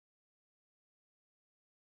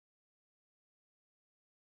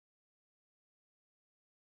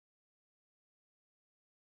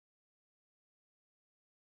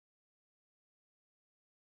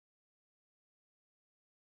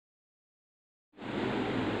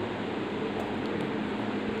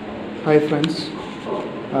Hi friends,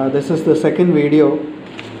 this is the second video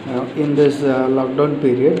in this lockdown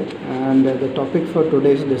period, and the topic for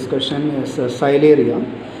today's discussion is Xylaria.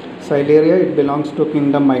 Xylaria, it belongs to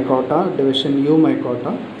kingdom Mycota, division U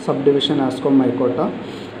Mycota, subdivision Ascomycota,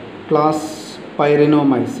 class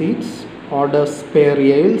Pyrenomycetes, order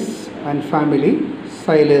Sphaereales, and family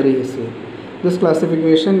Xylariaceae. This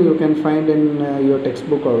classification you can find in your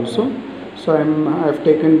textbook also. So I have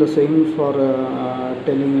taken the same for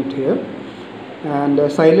telling it here. And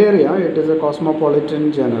Xylaria, it is a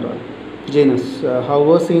cosmopolitan genus,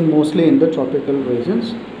 however seen mostly in the tropical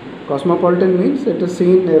regions. Cosmopolitan means it is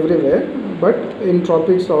seen everywhere, but in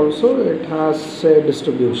tropics also it has a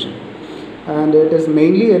distribution. And it is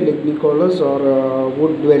mainly a lignicolous or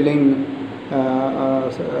wood-dwelling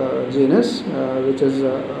genus,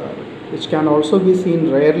 which can also be seen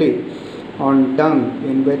rarely on dung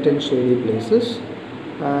in wet and shady places,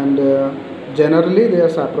 and generally they are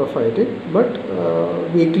saprophytic, but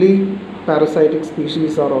weakly parasitic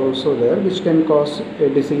species are also there, which can cause a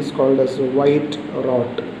disease called as white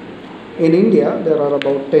rot. In India there are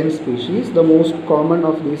about 10 species. The most common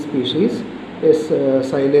of these species is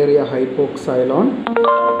Xylaria hypoxylon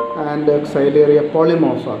and Xylaria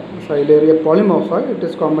polymorpha. Xylaria polymorpha, it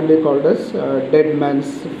is commonly called as dead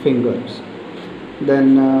man's fingers.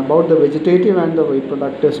 Then about the vegetative and the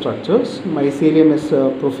reproductive structures, mycelium is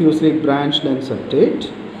profusely branched and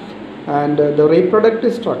septate, and the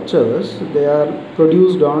reproductive structures, they are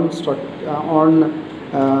produced on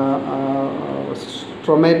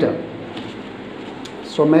stromata.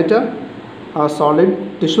 Stromata are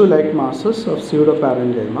solid tissue-like masses of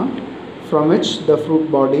pseudoparenchyma, from which the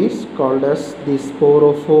fruit bodies called as the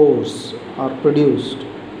sporophores are produced.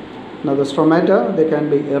 Now the stromata, they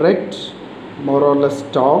can be erect, more or less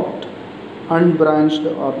stalked, unbranched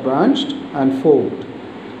or branched, and forked.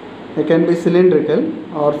 They can be cylindrical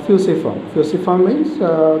or fusiform. Fusiform means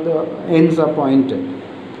the ends are pointed.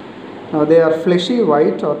 Now they are fleshy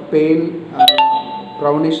white or pale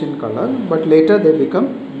brownish in color, but later they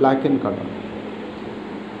become black in color.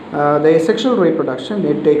 The asexual reproduction,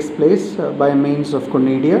 it takes place by means of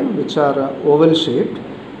conidia, which are oval shaped,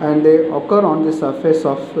 and they occur on the surface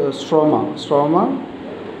of stroma.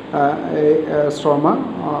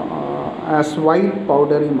 As white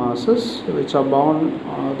powdery masses which are bound,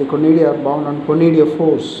 the conidia are bound on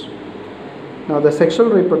conidiophores. Now the sexual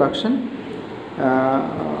reproduction,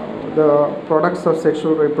 the products of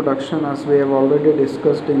sexual reproduction, as we have already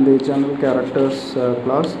discussed in the general characters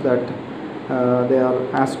class, that they are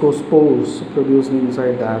ascospores produced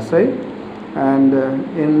inside the asci, and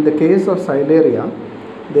in the case of Xylaria,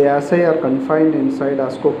 the asci are confined inside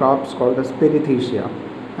ascocarps called as perithecia.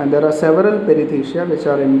 And there are several perithecia which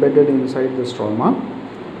are embedded inside the stroma,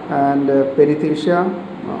 and perithecia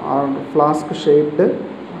are flask shaped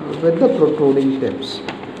with the protruding tips,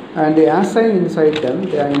 and the asci inside them,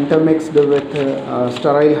 they are intermixed with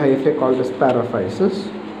sterile hyphae called as paraphysis.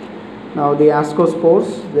 Now the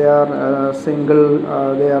ascospores, they are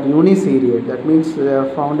they are uniseriate, that means they are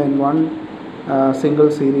found in one single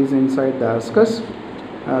series inside the ascus.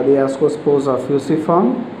 The ascospores are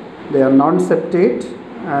fusiform, they are non-septate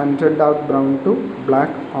and dark brown to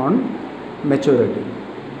black on maturity.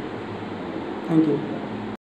 Thank you.